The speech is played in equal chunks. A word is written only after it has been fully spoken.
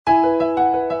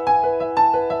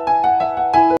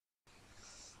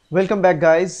Welcome back,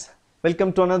 guys.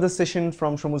 Welcome to another session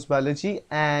from Shomu's Biology,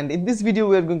 and in this video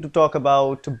we are going to talk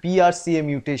about BRCA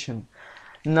mutation.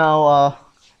 Now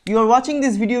you are watching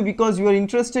this video because you are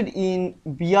interested in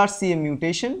BRCA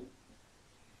mutation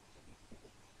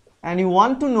and you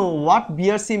want to know what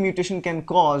BRCA mutation can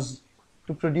cause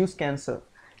to produce cancer,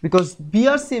 because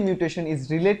BRCA mutation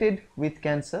is related with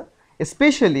cancer,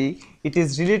 especially it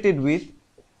is related with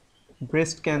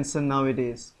breast cancer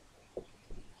nowadays,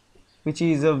 which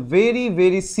is a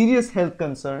very serious health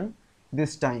concern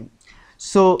this time.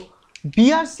 So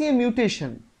BRCA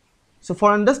mutation, so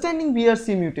for understanding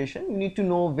BRCA mutation you need to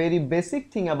know very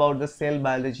basic thing about the cell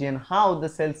biology and how the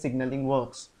cell signaling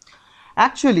works.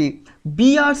 Actually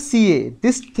BRCA,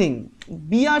 this thing,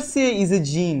 BRCA is a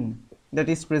gene that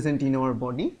is present in our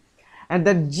body, and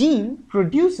that gene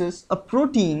produces a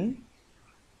protein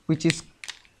which is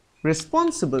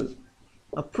responsible,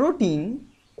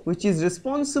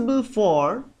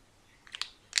 for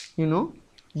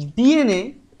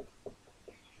DNA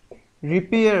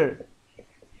repair.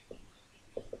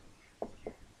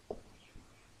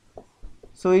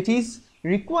 So it is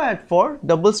required for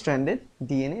double-stranded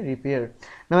DNA repair.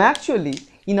 Now actually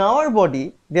in our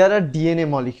body there are DNA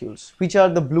molecules which are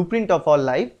the blueprint of our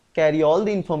life, carry all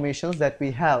the informations that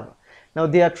we have. Now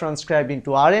they are transcribed into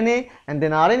RNA, and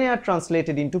then RNA are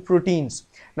translated into proteins.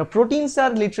 Now proteins are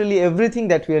literally everything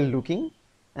that we are looking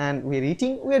and we are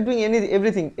eating, we are doing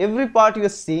everything, every part you are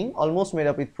seeing almost made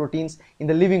up with proteins in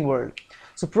the living world.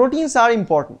 So proteins are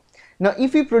important. Now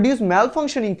if we produce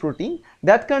malfunctioning protein,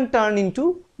 that can turn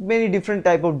into many different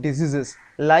type of diseases,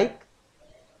 like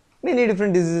many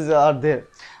different diseases are there.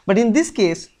 But in this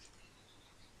case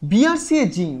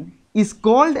BRCA gene is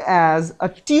called as a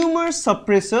tumor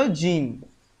suppressor gene.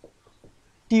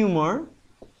 Tumor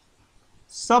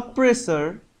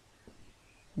suppressor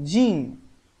gene.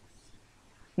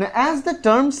 Now as the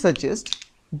term suggests,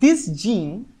 this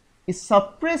gene is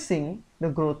suppressing the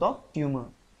growth of tumor.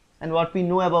 And what we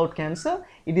know about cancer,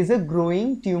 it is a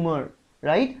growing tumor,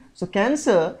 right? So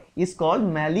cancer is called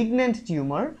malignant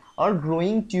tumor or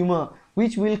growing tumor,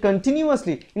 which will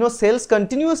continuously, cells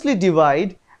continuously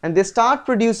divide and they start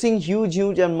producing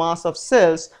huge and mass of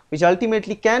cells which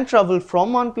ultimately can travel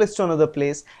from one place to another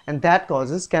place, and that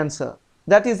causes cancer.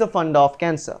 That is the funda of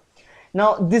cancer.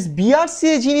 Now this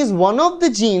BRCA gene is one of the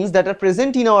genes that are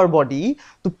present in our body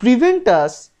to prevent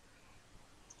us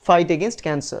fight against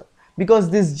cancer, because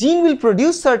this gene will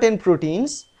produce certain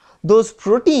proteins. Those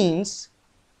proteins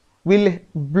will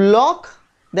block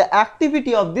the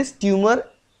activity of this tumor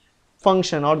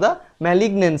function or the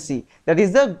malignancy, that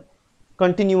is the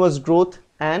continuous growth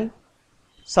and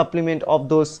supplement of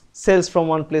those cells from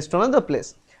one place to another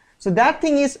place. So that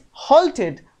thing is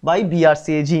halted by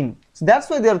BRCA gene. So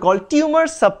that's why they are called tumor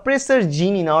suppressor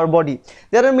gene in our body.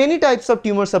 There are many types of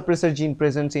tumor suppressor gene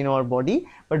present in our body,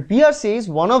 but BRCA is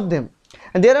one of them.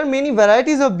 And there are many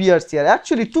varieties of BRCA,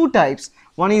 actually two types.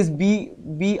 One is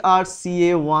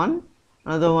BRCA1,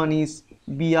 another one is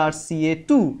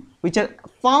BRCA2, which are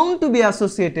found to be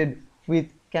associated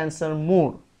with cancer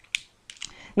more.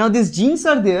 Now these genes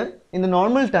are there in the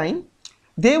normal time.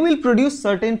 They will produce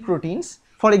certain proteins.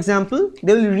 For example,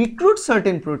 they will recruit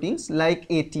certain proteins like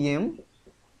ATM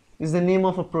is the name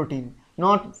of a protein,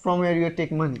 not from where you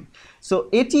take money. So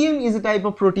ATM is a type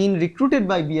of protein recruited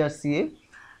by BRCA.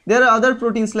 There are other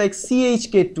proteins like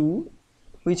CHK2,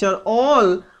 which are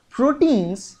all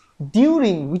proteins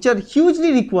which are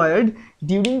hugely required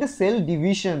during the cell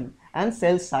division and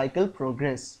cell cycle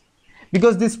progress,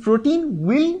 because this protein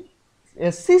will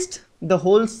assist the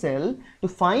whole cell to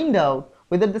find out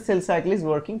whether the cell cycle is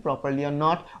working properly or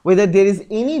not, whether there is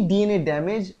any DNA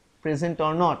damage present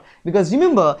or not. Because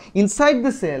remember, inside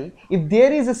the cell, if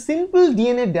there is a simple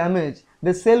DNA damage,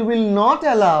 the cell will not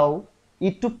allow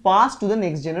it to pass to the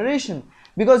next generation,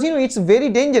 because it's very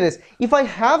dangerous. If I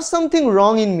have something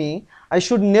wrong in me, I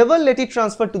should never let it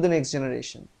transfer to the next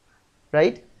generation,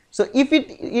 right? So if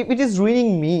it is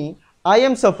ruining me, I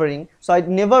am suffering, so I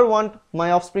never want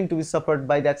my offspring to be suffered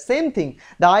by that same thing.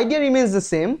 The idea remains the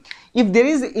same. If there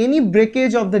is any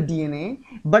breakage of the DNA,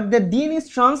 but the DNA is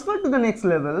transferred to the next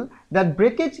level, that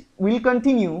breakage will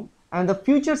continue and the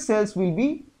future cells will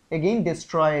be again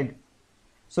destroyed.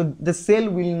 So the cell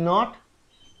will not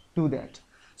do that.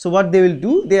 So what they will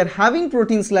do, they are having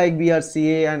proteins like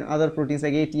BRCA and other proteins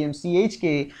like ATM,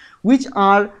 CHK, which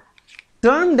are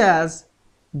termed as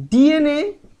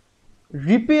DNA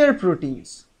repair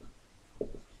proteins.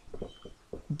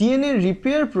 DNA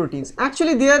repair proteins.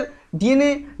 Actually they are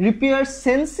DNA repair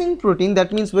sensing protein.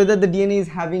 That means whether the DNA is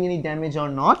having any damage or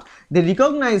not, they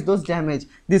recognize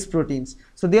these proteins.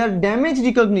 So they are damage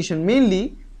recognition,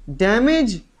 mainly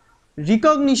damage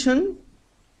recognition,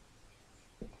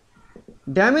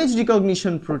 damage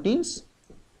recognition proteins.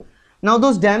 Now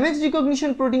those damage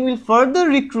recognition protein will further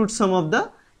recruit some of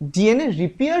the DNA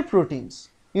repair proteins.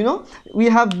 You know, we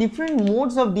have different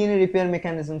modes of DNA repair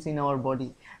mechanisms in our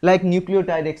body, like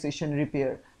nucleotide excision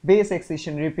repair, base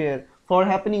excision repair. For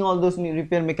happening all those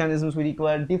repair mechanisms, we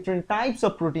require different types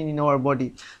of protein in our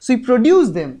body. So we produce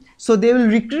them. So they will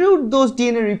recruit those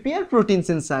DNA repair proteins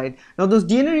inside. Now those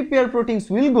DNA repair proteins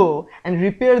will go and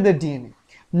repair the DNA.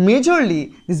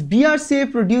 Majorly, this BRCA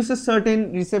produces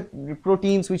certain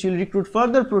proteins which will recruit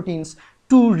further proteins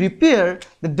to repair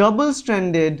the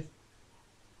double-stranded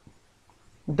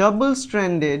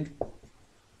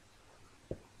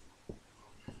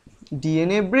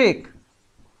DNA break,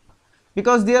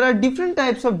 because there are different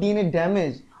types of DNA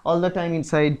damage all the time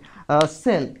inside a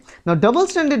cell. Now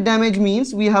double-stranded damage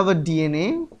means we have a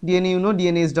DNA, you know,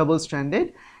 DNA is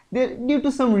double-stranded. Due to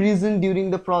some reason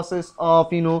during the process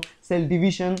of, you know, cell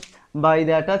division by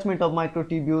the attachment of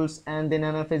microtubules and then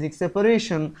anaphasic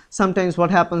separation, sometimes what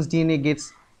happens, DNA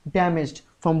gets damaged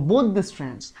from both the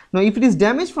strands. Now if it is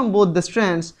damaged from both the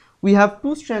strands, we have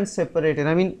two strands separated.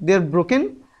 I mean, they are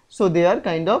broken, so they are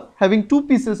kind of having two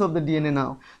pieces of the DNA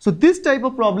now. So this type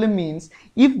of problem means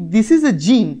if this is a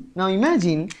gene, now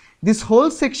imagine this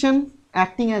whole section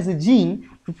acting as a gene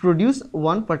to produce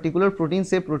one particular protein,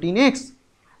 say protein X.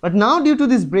 But now due to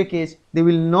this breakage, they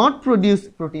will not produce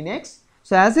protein X.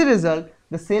 So as a result,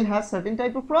 the cell has certain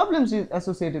type of problems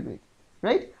associated with it,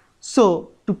 right?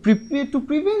 So to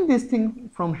prevent this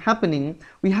thing from happening,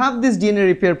 we have these DNA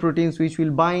repair proteins which will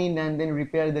bind and then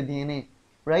repair the DNA,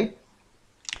 right?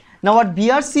 Now what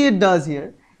BRCA does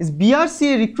here is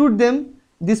BRCA recruit them,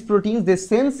 these proteins, they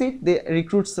sense it, they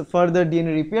recruit further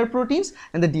DNA repair proteins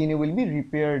and the DNA will be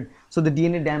repaired. So the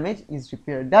DNA damage is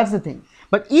repaired. That's the thing.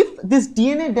 But if this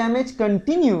DNA damage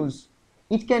continues,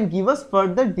 it can give us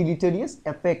further deleterious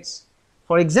effects.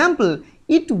 For example,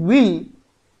 it will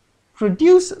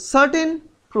produce certain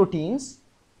proteins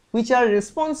which are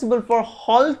responsible for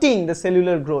halting the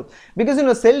cellular growth. Because, you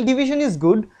know, cell division is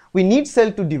good. We need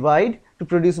cell to divide to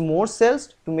produce more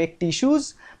cells to make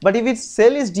tissues. But if its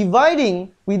cell is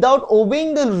dividing without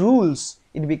obeying the rules,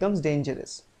 it becomes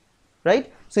dangerous,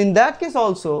 right? So in that case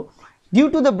also, due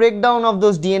to the breakdown of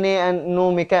those DNA and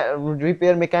no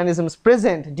repair mechanisms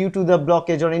present due to the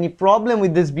blockage or any problem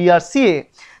with this BRCA,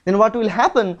 then what will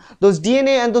happen, those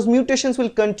DNA and those mutations will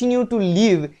continue to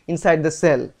live inside the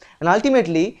cell, and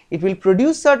ultimately it will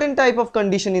produce certain type of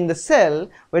condition in the cell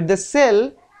where the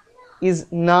cell is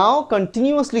now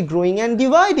continuously growing and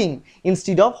dividing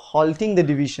instead of halting the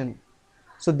division.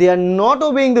 So they are not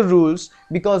obeying the rules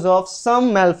because of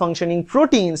some malfunctioning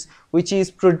proteins which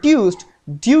is produced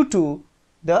due to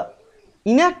the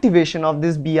inactivation of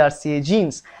these BRCA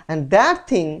genes, and that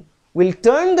thing will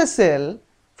turn the cell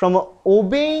from an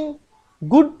obeying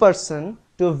good person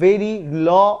to a very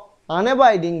law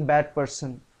unabiding bad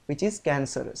person, which is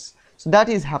cancerous. So that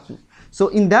is happening. So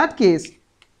in that case,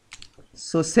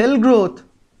 so cell growth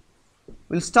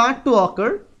will start to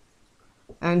occur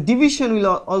and division will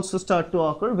also start to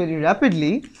occur very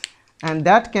rapidly, and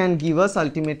that can give us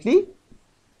ultimately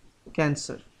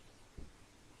cancer,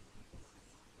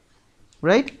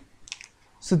 right?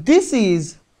 So this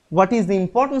is what is the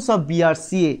importance of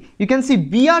BRCA. You can see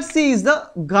BRCA is the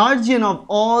guardian of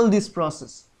all this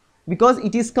process because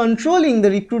it is controlling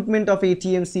the recruitment of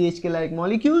ATM CHK like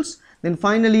molecules, then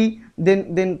finally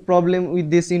then problem with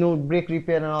this, you know, break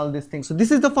repair and all these things. So this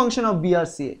is the function of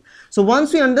BRCA. So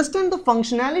once we understand the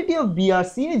functionality of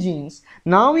BRCA genes,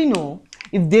 now we know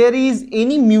if there is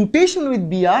any mutation with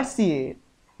BRCA,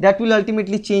 that will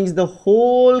ultimately change the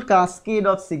whole cascade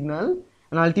of signal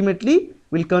and ultimately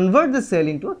will convert the cell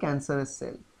into a cancerous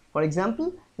cell. For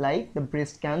example, like the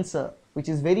breast cancer, which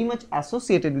is very much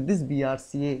associated with this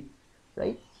BRCA,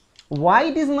 right? Why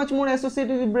it is much more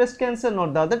associated with breast cancer,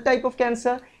 not the other type of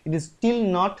cancer, it is still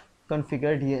not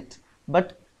configured yet,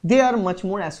 but they are much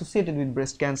more associated with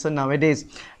breast cancer nowadays,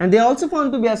 and they are also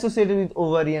found to be associated with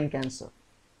ovarian cancer.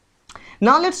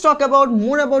 Now let's talk about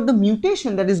more about the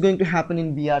mutation that is going to happen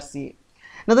in BRCA.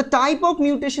 Now the type of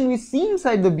mutation we see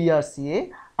inside the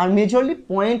BRCA are majorly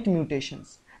point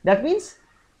mutations. That means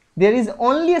there is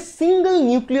only a single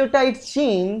nucleotide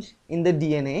change in the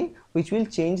DNA which will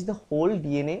change the whole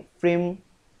DNA frame.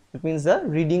 It means the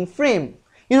reading frame.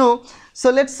 You know, so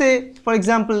let's say, for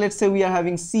example, let's say we are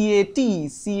having CAT,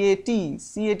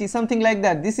 something like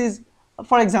that. This is,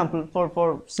 for example,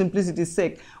 for simplicity's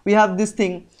sake, we have this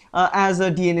thing as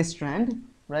a DNA strand,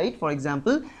 right? For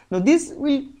example, now this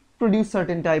will produce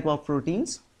certain type of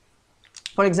proteins.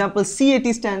 For example, CAT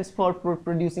stands for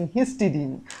producing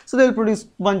histidine, so they will produce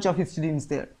bunch of histidines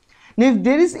there. Now if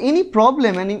there is any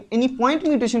problem and any point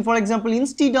mutation, for example,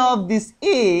 instead of this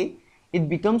A, it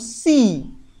becomes C.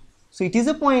 So it is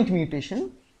a point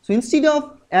mutation. So instead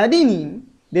of adenine,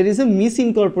 there is a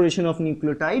misincorporation of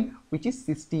nucleotide, which is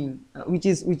cysteine, which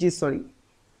is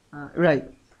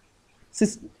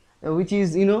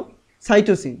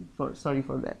cytosine. Sorry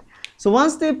for that. So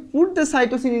once they put the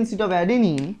cytosine instead of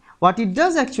adenine, what it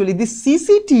does actually, this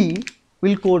CCT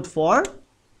will code for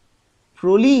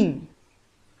proline.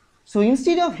 So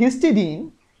instead of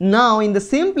histidine, now in the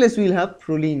same place we will have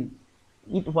proline.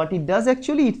 What it does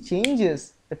actually, it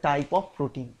changes the type of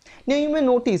protein. Now you may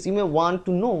notice, you may want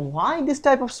to know why this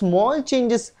type of small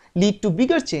changes lead to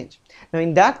bigger change. Now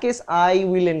in that case, I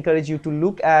will encourage you to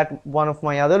look at one of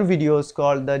my other videos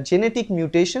called the genetic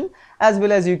mutation, as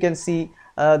well as you can see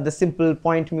the simple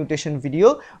point mutation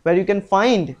video, where you can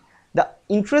find the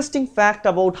interesting fact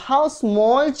about how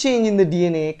small change in the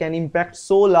DNA can impact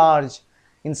so large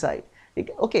inside.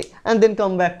 Okay, and then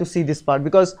come back to see this part,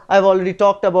 because I've already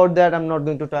talked about that. I'm not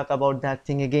going to talk about that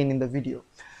thing again in the video.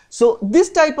 So this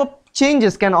type of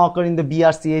changes can occur in the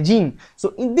BRCA gene.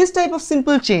 So in this type of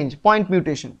simple change, point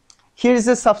mutation, here is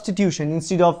a substitution.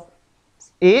 Instead of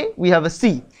A, we have a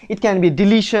C. It can be a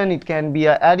deletion, it can be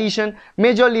an addition.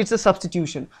 Majorly it's a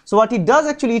substitution. So what it does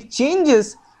actually, it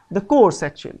changes the course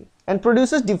actually and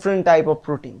produces different type of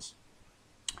proteins.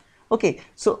 Okay,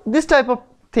 so this type of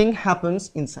thing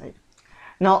happens inside.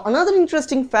 Now another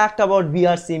interesting fact about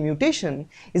BRCA mutation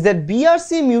is that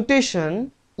BRCA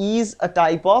mutation is a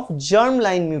type of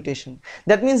germline mutation.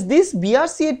 That means this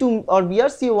BRCA2 or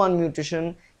BRCA1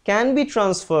 mutation can be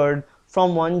transferred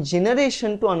from one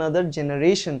generation to another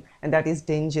generation, and that is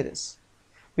dangerous.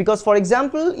 Because for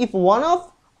example, if one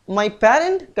of my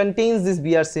parent contains this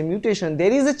BRCA mutation,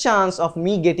 there is a chance of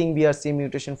me getting BRCA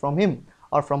mutation from him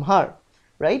or from her,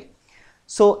 right?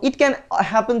 So it can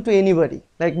happen to anybody,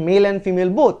 like male and female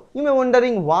both. You may be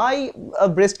wondering why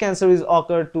breast cancer is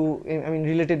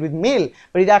related with male,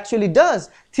 but it actually does.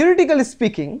 Theoretically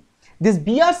speaking, this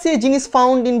BRCA gene is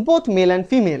found in both male and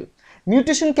female.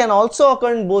 Mutation can also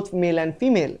occur in both male and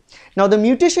female. Now the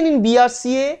mutation in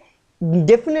BRCA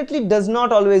definitely does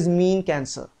not always mean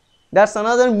cancer. That's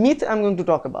another myth I'm going to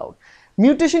talk about.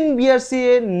 Mutation in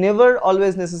BRCA never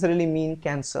always necessarily mean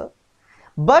cancer.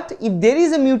 But if there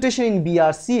is a mutation in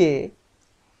BRCA,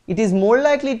 it is more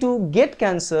likely to get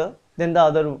cancer than the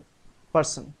other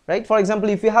person, right? For example,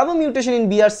 if you have a mutation in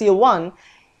BRCA1,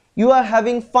 you are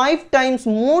having 5 times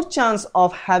more chance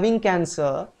of having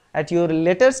cancer at your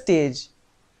later stage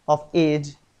of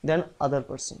age than other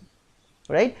person,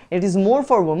 right? It is more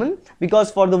for women, because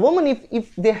for the woman,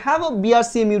 if they have a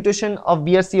BRCA mutation of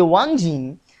BRCA1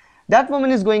 gene, that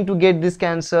woman is going to get this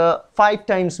cancer 5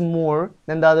 times more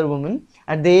than the other woman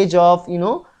at the age of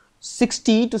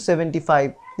 60 to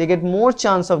 75. They get more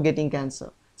chance of getting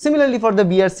cancer. Similarly for the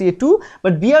BRCA2,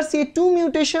 but BRCA2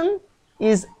 mutation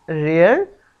is rare.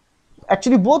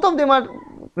 Actually both of them are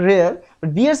rare,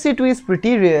 but BRCA2 is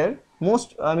pretty rare.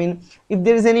 If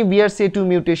there is any BRCA2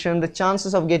 mutation, the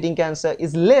chances of getting cancer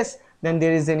is less than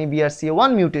there is any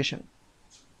BRCA1 mutation.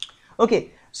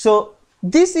 Okay, so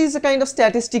this is a kind of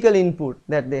statistical input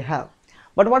that they have.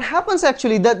 But what happens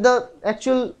actually, that the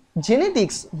actual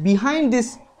genetics behind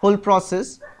this whole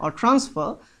process or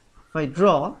transfer, if I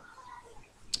draw,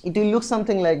 it will look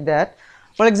something like that.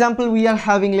 For example, we are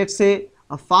having, let's say,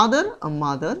 a father, a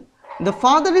mother. The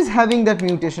father is having that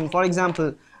mutation. For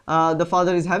example, the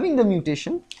father is having the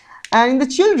mutation, and in the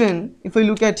children, if I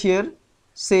look at here,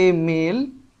 say male,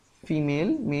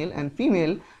 female, male and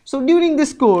female. So during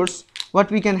this course,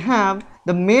 what we can have,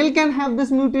 the male can have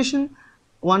this mutation,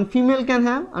 one female can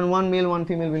have, and one male, one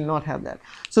female will not have that.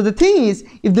 So the thing is,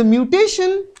 if the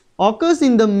mutation occurs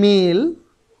in the male,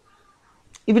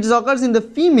 if it occurs in the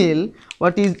female,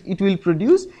 what is it will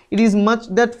produce? It is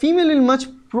that female will much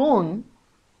prone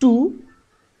to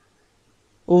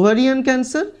ovarian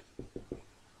cancer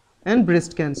and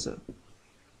breast cancer.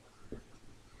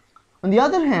 On the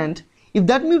other hand, if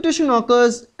that mutation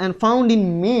occurs and found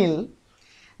in male,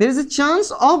 there is a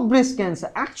chance of breast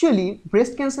cancer. Actually,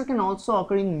 breast cancer can also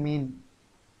occur in men.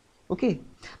 Okay,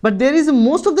 but there is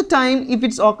most of the time, if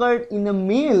it's occurred in a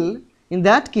male, in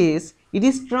that case, it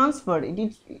is transferred.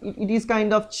 It is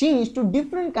kind of changed to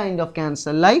different kind of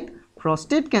cancer, like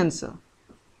prostate cancer,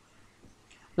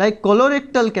 like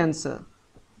colorectal cancer,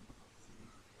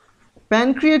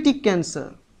 pancreatic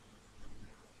cancer,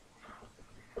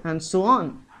 and so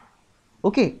on.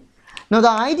 Okay, now the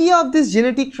idea of this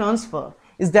genetic transfer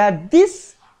is that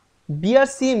this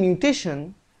BRCA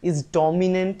mutation is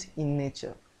dominant in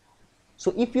nature.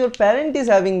 So if your parent is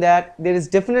having that, there is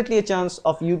definitely a chance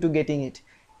of you to getting it.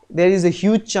 there is a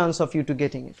huge chance of you to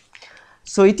getting it.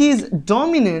 So it is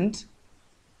dominant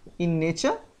in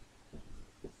nature.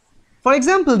 For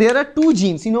example, there are two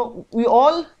genes, you know, we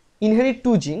all inherit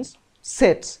two genes,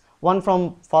 sets, one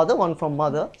from father, one from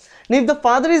mother. Now if the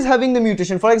father is having the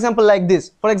mutation, for example like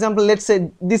this, for example let's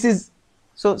say this is,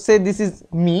 so say this is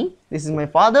me, this is my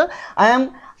father, I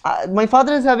am, my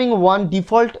father is having one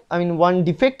default, one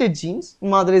defected genes,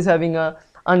 mother is having a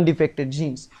undefected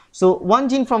genes. So one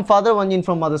gene from father, one gene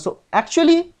from mother, so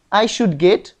actually I should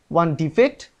get one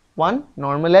defect, one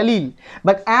normal allele.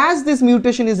 But as this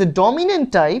mutation is a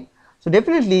dominant type, so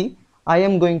definitely I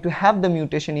am going to have the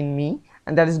mutation in me,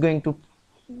 and that is going to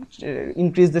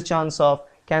increase the chance of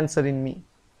cancer in me.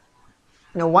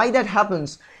 Now why that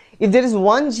happens? If there is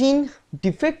one gene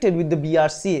defected with the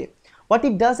BRCA, what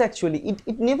it does actually,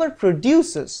 it never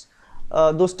produces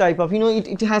those type of, you know,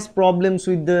 it has problems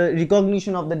with the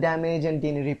recognition of the damage and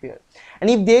DNA repair. And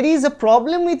if there is a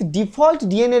problem with default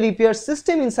DNA repair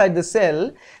system inside the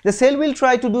cell will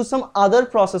try to do some other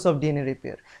process of DNA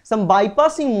repair, some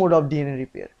bypassing mode of DNA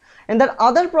repair, and that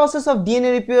other process of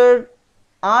DNA repair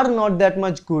are not that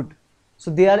much good.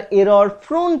 So they are error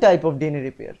prone type of DNA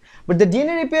repair. But the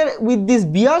DNA repair with this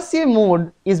BRCA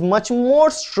mode is much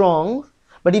more strong.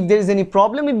 But if there is any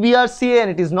problem with BRCA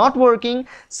and it is not working,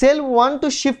 cell want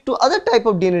to shift to other type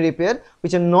of DNA repair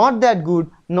which are not that good,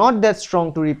 not that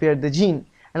strong to repair the gene,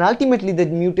 and ultimately the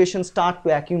mutations start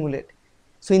to accumulate.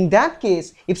 So in that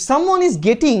case, if someone is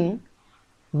getting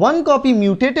one copy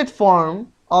mutated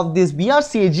form of this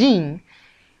BRCA gene,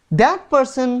 that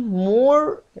person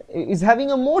is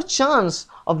having a more chance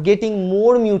of getting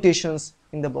more mutations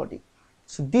in the body.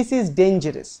 So this is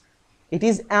dangerous. It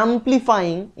is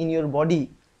amplifying in your body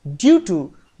due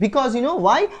to, because you know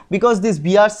why? Because this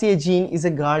BRCA gene is a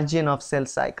guardian of cell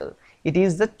cycle. It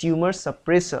is the tumor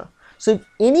suppressor. So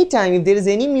if there is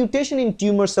any mutation in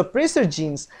tumor suppressor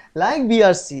genes like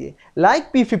BRCA,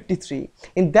 like P53,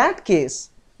 in that case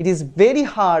it is very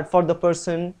hard for the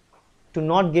person to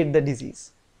not get the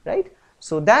disease, right?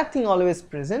 So that thing always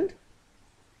present.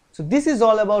 So this is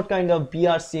all about kind of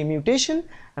BRCA mutation,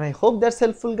 and I hope that's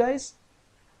helpful, guys.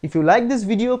 If you like this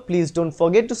video, please don't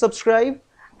forget to subscribe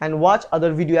and watch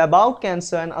other video about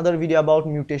cancer and other video about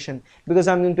mutation, because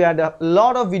I'm going to add a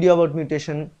lot of video about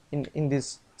mutation in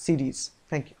this series.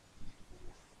 Thank you.